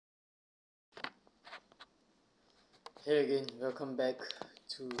Hey again, welcome back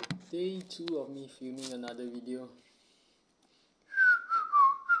to day 2 of me filming another video.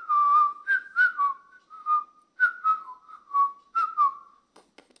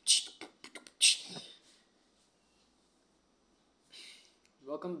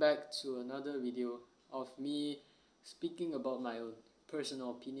 Welcome back to another video of me speaking about my own personal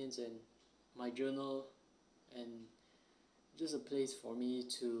opinions and my journal, and just a place for me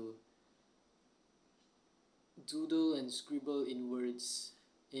to doodle and scribble in words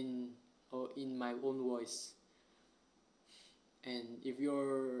in my own voice. And if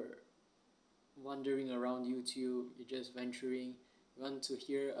you're wandering around YouTube, you're just venturing, you want to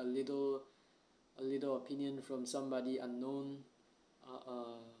hear a little opinion from somebody unknown,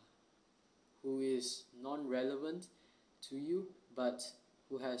 who is non-relevant to you, but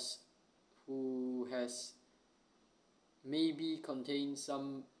who has maybe contained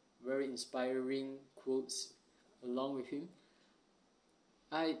some very inspiring quotes along with him.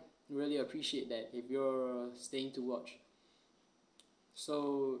 I really appreciate that if you're staying to watch.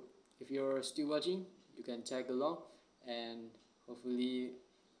 So if you're still watching, you can tag along, and hopefully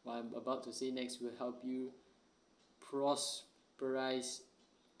what I'm about to say next will help you prosperize,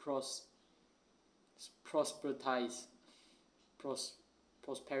 pros, prosperitize,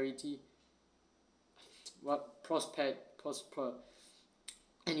 prosperity, what prosper.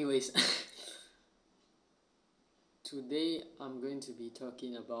 Anyways, today I'm going to be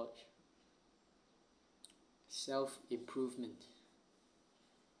talking about self-improvement,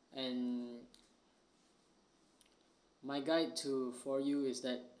 and my guide for you is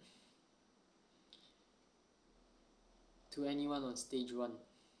that to anyone on stage 1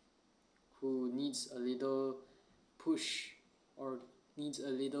 who needs a little push or needs a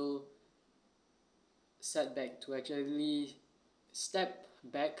little setback to actually step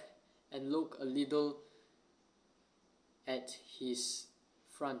back and look a little at his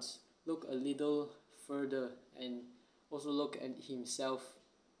front, look a little further, and also look at himself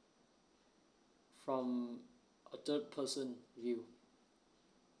from a third person view.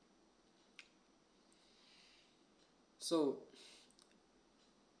 So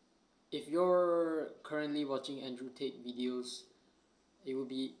if you're currently watching Andrew Tate videos, it would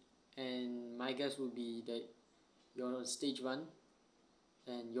be, and my guess would be that you're on stage 1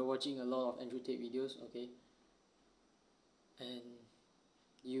 and you're watching a lot of Andrew Tate videos, okay, and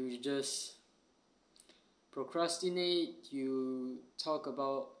you just procrastinate, you talk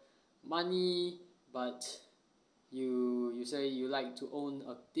about money, but you say you like to own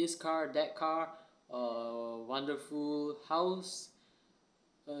this car, that car, a wonderful house,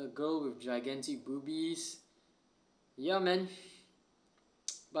 a girl with gigantic boobies. Yeah, man.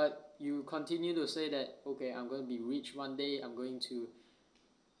 But you continue to say that, okay, I'm going to be rich one day, I'm going to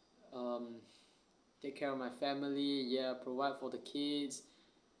um, take care of my family, yeah, provide for the kids,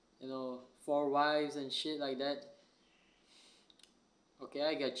 4 wives and shit like that. Okay,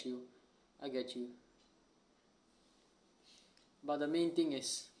 I get you. I get you. But the main thing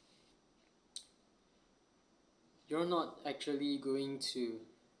is, you're not actually going to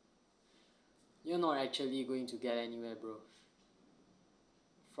you're not actually going to get anywhere, bro.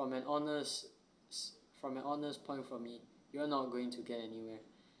 From an honest from an honest point from me, you're not going to get anywhere.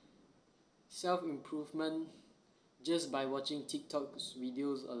 Self-improvement just by watching TikTok's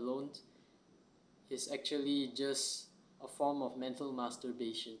videos alone is actually just a form of mental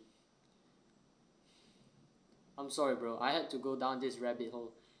masturbation. I'm sorry, bro. I had to go down this rabbit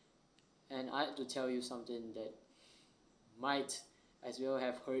hole, and I had to tell you something that might as well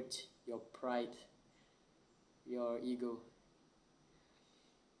have hurt your pride, your ego.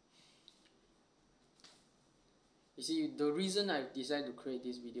 You see, the reason I've decided to create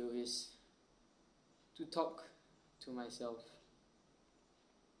this video is to talk to myself,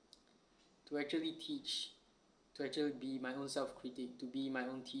 to actually teach, to actually be my own self-critic, to be my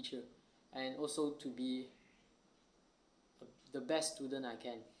own teacher, and also to be the best student I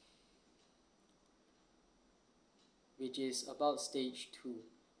can, which is about stage 2.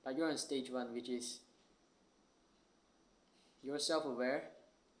 But you're on stage 1, which is you're self-aware,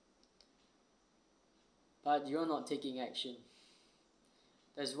 but you're not taking action.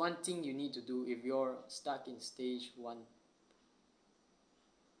 There's one thing you need to do if you're stuck in stage 1.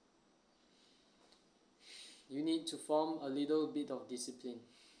 You need to form a little bit of discipline.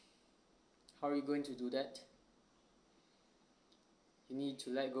 How are you going to do that? You need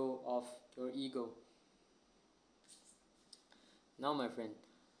to let go of your ego. Now, my friend,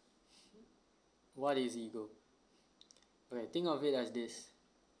 what is ego? Okay, think of it as this.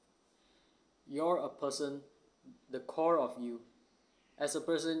 You're a person, the core of you. As a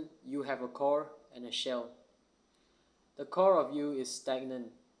person, you have a core and a shell. the core of you is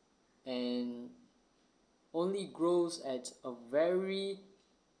stagnant and only grows at a very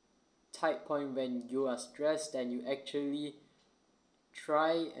tight point when you are stressed and you actually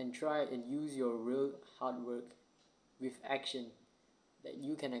try and use your real hard work with action that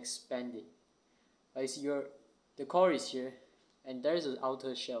you can expand it. But you see, the core is here and there is an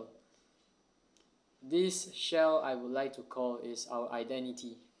outer shell. This shell I would like to call is our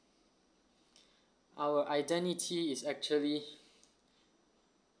identity. Our identity is actually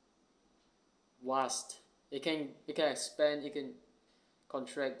vast. It can expand, it can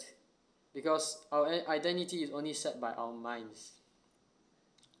contract, because our identity is only set by our minds.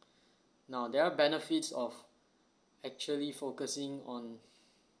 Now there are benefits of actually focusing on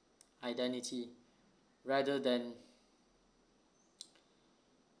identity rather than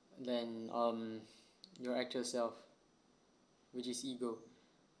your actual self, which is ego.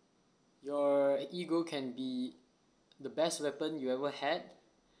 Your ego can be the best weapon you ever had,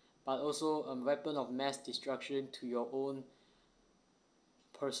 but also a weapon of mass destruction to your own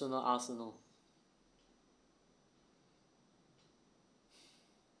personal arsenal.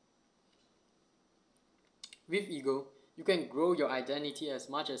 With ego, you can grow your identity as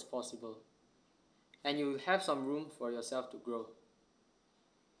much as possible, and you have some room for yourself to grow.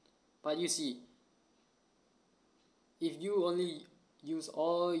 But you see, if you only use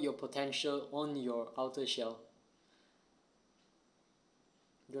all your potential on your outer shell,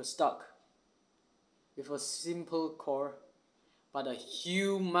 you're stuck with a simple core but a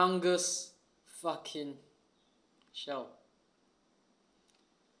humongous fucking shell.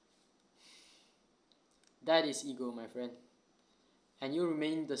 That is ego, my friend. And you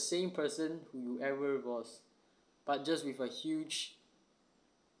remain the same person who you ever was, but just with a huge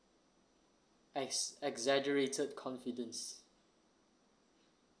exaggerated confidence.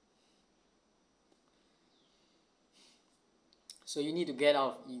 So you need to get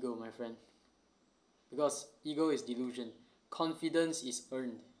out of ego, my friend, because ego is delusion. Confidence is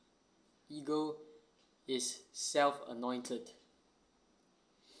earned. Ego is self-anointed.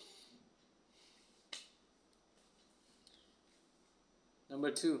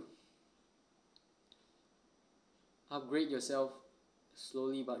 Number 2, upgrade yourself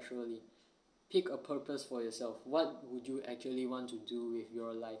slowly but surely. Pick a purpose for yourself. What would you actually want to do with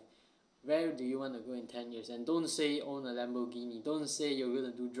your life? Where do you want to go in 10 years? And don't say own a Lamborghini. Don't say you're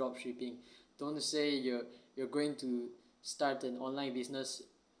going to do drop shipping. Don't say you're going to start an online business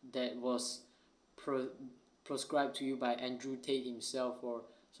that was prescribed to you by Andrew Tate himself, or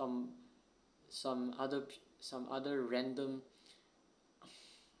some other random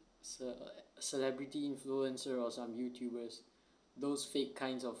celebrity influencer, or some YouTubers. Those fake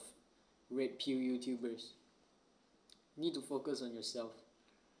kinds of red pill YouTubers. You need to focus on yourself.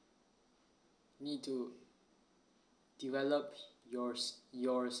 You need to develop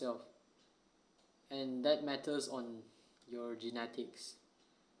yourself, and that matters on your genetics.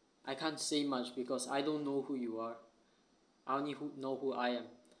 I can't say much because I don't know who you are. I only know who I am,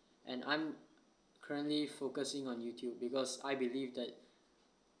 and I'm currently focusing on YouTube because I believe that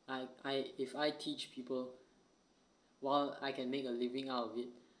if I teach people while I can make a living out of it,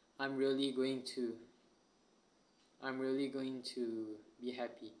 I'm really going to be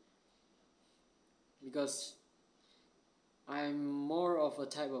happy, because I'm more of a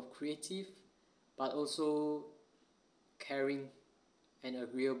type of creative but also caring and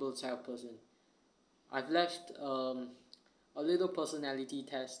agreeable type of person. I've left a little personality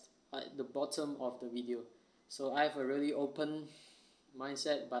test at the bottom of the video. So I have a really open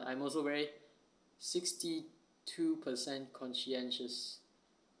mindset, but I'm also very 62% conscientious.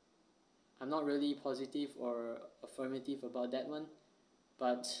 I'm not really positive or affirmative about that one,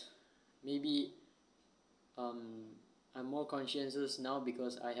 but maybe I'm more conscientious now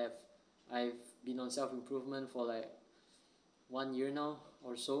because I've been on self-improvement for like 1 year now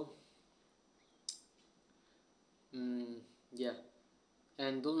or so. Yeah,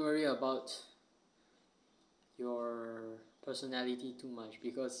 and don't worry about your personality too much,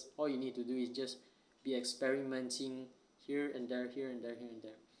 because all you need to do is just be experimenting here and there, here and there, here and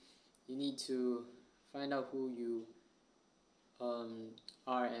there. You need to find out who you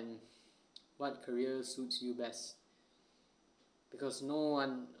are and what career suits you best, because no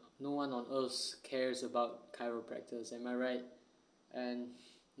one on earth cares about chiropractors, am I right? And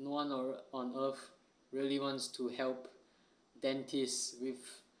no one on earth really wants to help dentists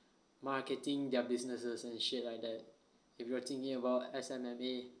with marketing their businesses and shit like that, if you're thinking about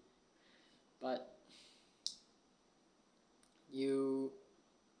SMMA. But you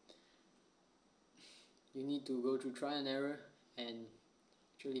need to go through trial and error and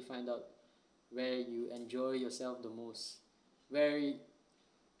actually find out where you enjoy yourself the most, where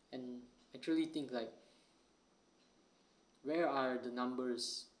and actually think like, where are the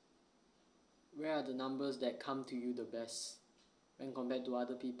numbers, where are the numbers that come to you the best when compared to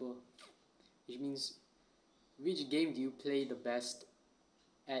other people, which means which game do you play the best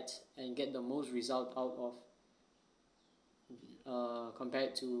at and get the most result out of,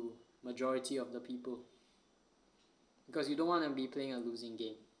 compared to majority of the people, because you don't want to be playing a losing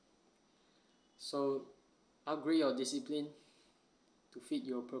game. So upgrade your discipline to fit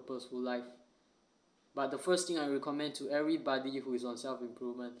your purposeful life. But the first thing I recommend to everybody who is on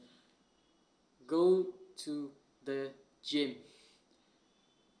self-improvement, go to the gym.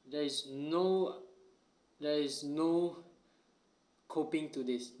 There is no coping to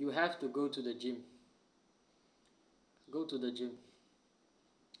this. You have to go to the gym. Go to the gym.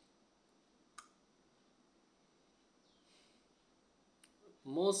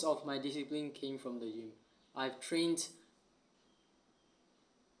 Most of my discipline came from the gym. I've trained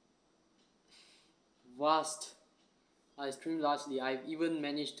vastly. I've even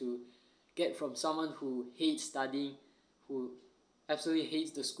managed to get from someone who hates studying, who absolutely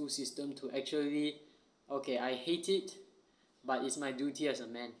hates the school system, to actually, okay, I hate it, but it's my duty as a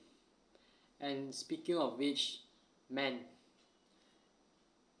man. And speaking of which, man,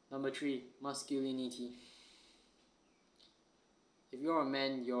 number 3, masculinity. If you're a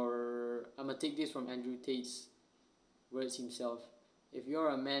man, I'm gonna take this from Andrew Tate's words himself. If you're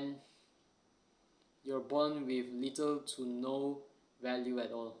a man, you're born with little to no value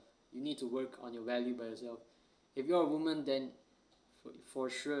at all. You need to work on your value by yourself. If you're a woman, then for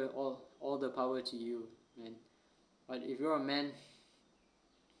sure, all the power to you, man. But if you're a man,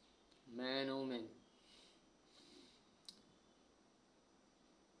 man, oh man,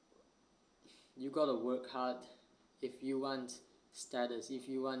 you gotta work hard if you want status, if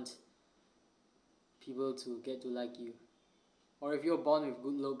you want people to get to like you. Or if you're born with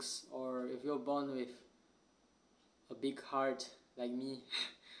good looks, or if you're born with a big heart like me,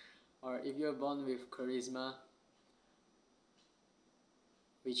 or if you're born with charisma,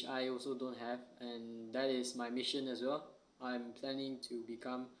 which I also don't have, and that is my mission as well. I'm planning to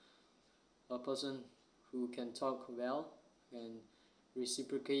become a person who can talk well and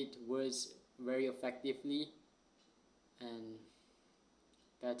reciprocate words very effectively and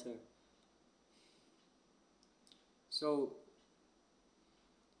better. So,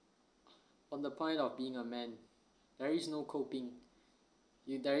 on the point of being a man, there is no coping.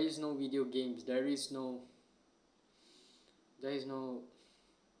 There is no video games. There is no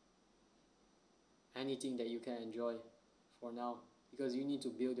anything that you can enjoy for now, because you need to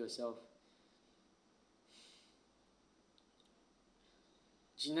build yourself.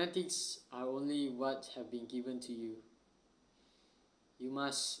 Genetics are only what have been given to you.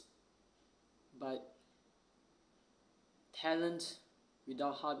 But talent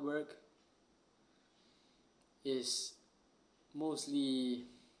without hard work is mostly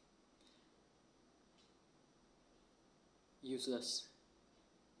useless.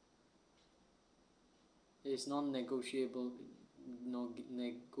 It's non-negotiable,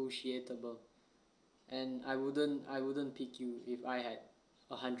 negotiable, and I wouldn't pick you if I had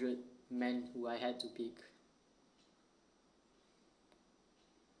 100 men who I had to pick.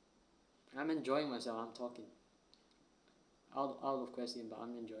 I'm enjoying myself. I'm talking out of question, but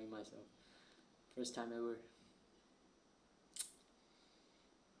I'm enjoying myself. First time ever.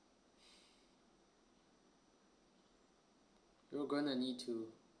 You're gonna need to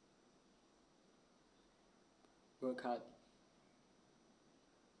work hard.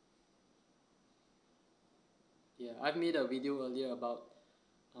 Yeah, I've made a video earlier about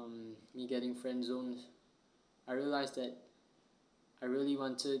me getting friend zoned. I realized that I really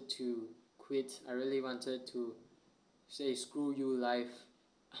wanted to quit. I really wanted to say, screw you life.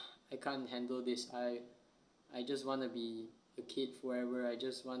 I can't handle this. I just want to be a kid forever. I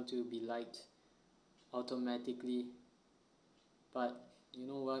just want to be liked automatically. But you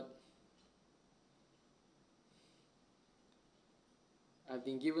know what? I've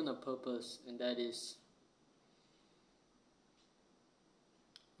been given a purpose, and that is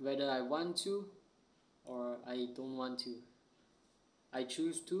whether I want to or I don't want to. I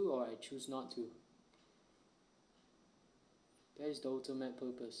choose to or I choose not to. That is the ultimate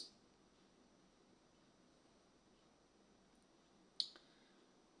purpose.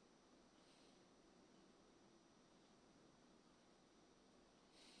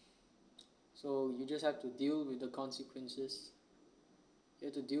 So you just have to deal with the consequences. You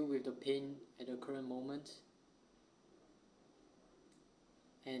have to deal with the pain at the current moment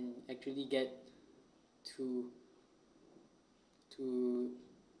and actually get to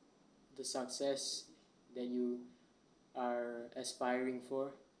the success that you are aspiring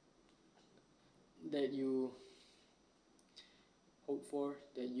for, that you hope for,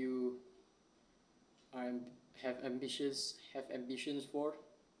 that you are have ambitions for,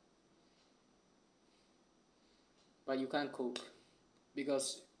 but you can't cope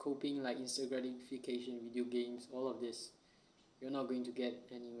because coping like instant gratification, video games, all of this, you're not going to get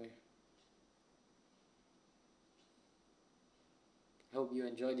anywhere. I hope you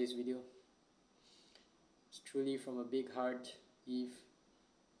enjoyed this video. It's truly from a big heart, Eve.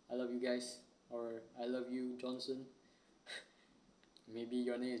 I love you guys, or I love you, Johnson. Maybe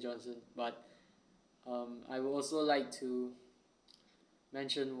your name is Johnson, but I would also like to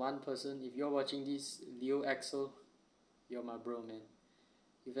mention one person. If you're watching this, Leo Axel, you're my bro, man.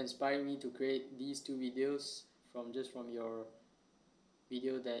 You've inspired me to create these two videos from your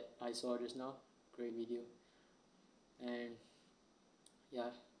video that I saw just now. Great video. And yeah,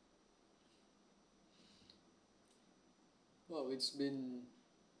 well, it's been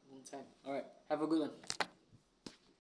a long time. Alright, have a good one.